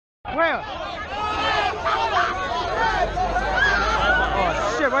Where? Oh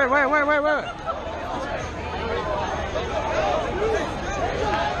shit,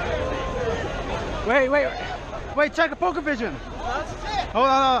 wait, check the poker vision. Hold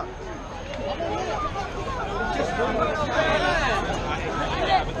on.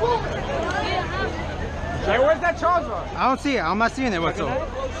 Hey, where's that Charizard? I don't see it. I'm not seeing it whatsoever.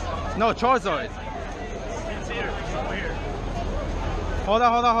 No, Charizard. Hold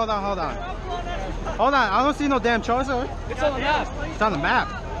on. I don't see no damn Charizard. It's on the map. It's on the map.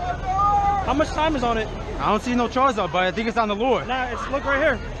 How much time is on it? I don't see no Charizard, but I think it's on the lure. Nah, look right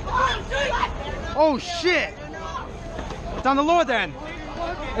here. Oh shit! It's on the lure then.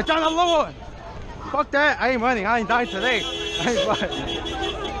 It's on the lure. Fuck that. I ain't running. I ain't dying today. I ain't running.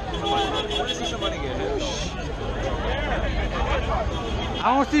 I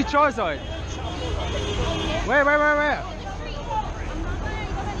don't see Charizard. Wait.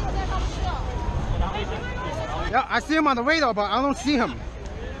 Yeah, I see him on the radar, but I don't see him.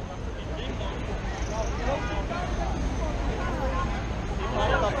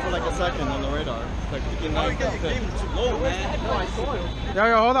 For like a second on the radar. Like you can like too low, man. No, I saw him.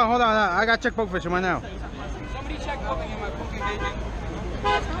 Yo, hold on. I got check poke fishing right now. Somebody check poking in my poking agent.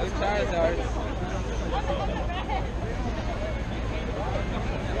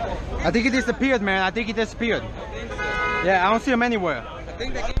 I think he disappeared, man. I think he disappeared. Yeah, I don't see him anywhere. I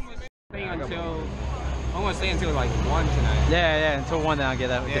think the game was staying until I'm gonna stay until like 1 tonight. Yeah, until 1 then I'll get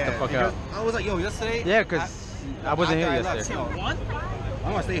the fuck out. I was like, yo, yesterday. Yeah, cause I wasn't here yesterday. 1?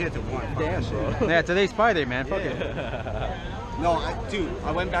 I'm gonna stay here till 1. Damn, bro. Yeah, today's Friday, man. Fuck it. No, dude,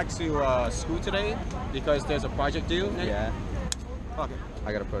 I went back to school today because there's a project due. Yeah. Fuck it.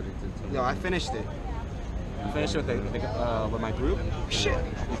 I got a project too. No, I finished it. I finished with with my group. Shit.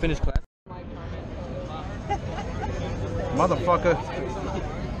 You finished class? Motherfucker.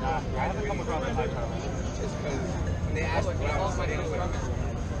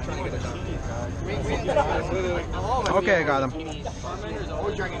 Okay, I got him.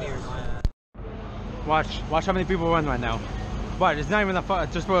 Watch how many people run right now. But it's not even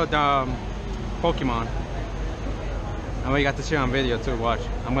just for the Pokemon. And we got to see on video too. Watch.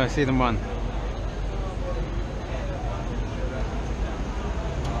 I'm gonna see them run.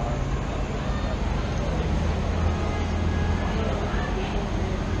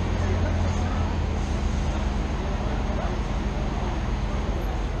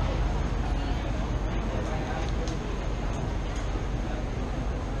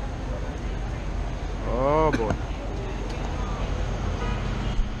 Oh boy.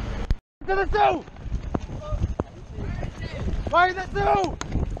 To the zoo! Why is the zoo?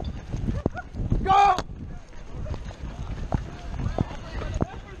 Go!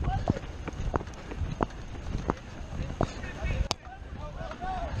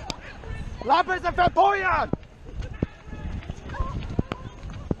 Lapras and vaporeon!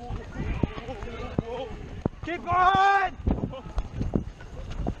 Keep going!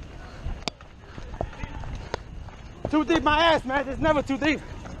 Too deep my ass, man. It's never too deep.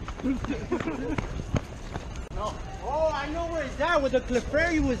 No. Oh, I know where it's at, where the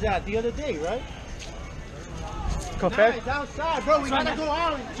Clefairy was at the other day, right? Clefairy? Nah, it's outside, bro. We gotta go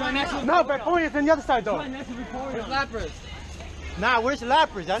out. No, vaporeon's on the other side, though. Where's Lapras? Nah, where's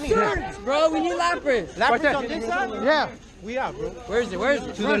Lapras? I need Lapras. Bro, we need Lapras. Lapras on this side? Yeah. We are, bro. Where is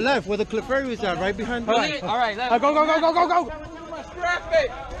it? To the left, where the Clefairy was at, right behind the All right, let's Go! traffic.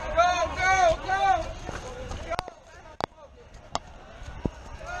 Go.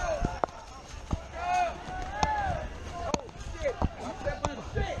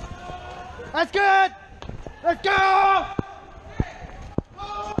 That's good! Let's go!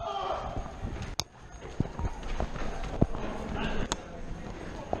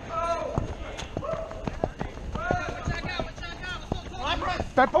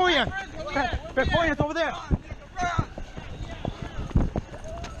 Vaporeon's over there.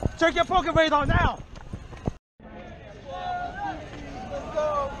 Check your pocket radar now.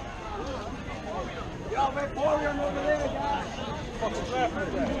 Vaporeon over there, guys.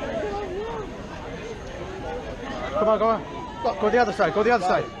 Come on, go the other side, Keep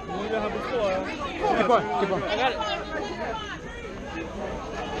going. I got it.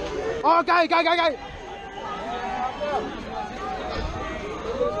 Oh, guy.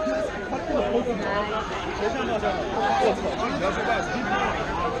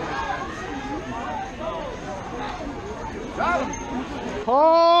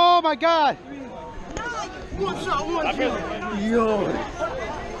 Oh my God. One shot. Yo.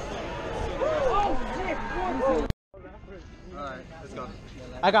 Alright, let's go.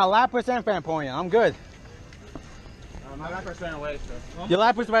 I got Lapras and Vaporeon. I'm good. My Lapras ran away, so. Your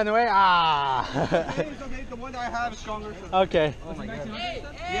Lapras ran away? Ah! Okay, the one that I have is stronger. So. Okay. Oh my god.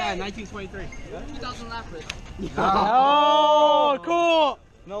 Yeah, 1923. 2000 lapris. Oh, cool!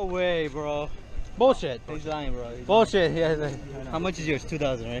 No way, bro. Bullshit. He's lying, bro. Bullshit. Yeah. How much is yours?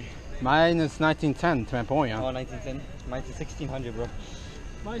 2000, right? Mine is 1910, Vaporeon. Oh, 1910. Mine's 1600, bro.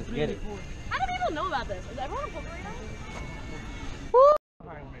 Mine's Get it. How do people know about this? Is everyone a vaporeon?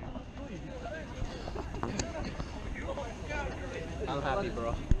 I'm happy,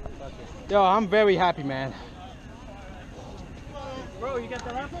 bro. Yo, I'm very happy, man. Bro, you got the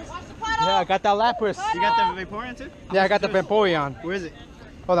Lapras? Yeah, I got that Lapras. You got the Vaporeon too? Yeah, I got the Vaporeon. Where is it?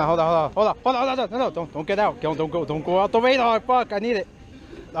 Hold on. No, don't get out. Don't go out the radar. Fuck, I need it.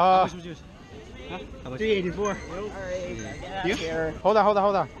 How much was yours? How much? 384. You? Hold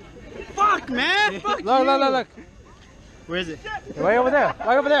on. Fuck, man! Fuck Look. Where is it? Right over there.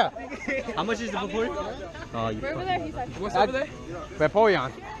 How much is the Vaporeon? Oh, you Over there, he's like. What's over there?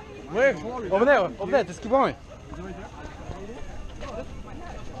 Vaporeon. Where? Over there. Just keep going.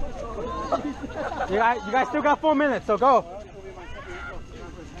 You guys still got 4 minutes, so go.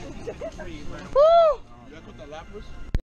 Woo!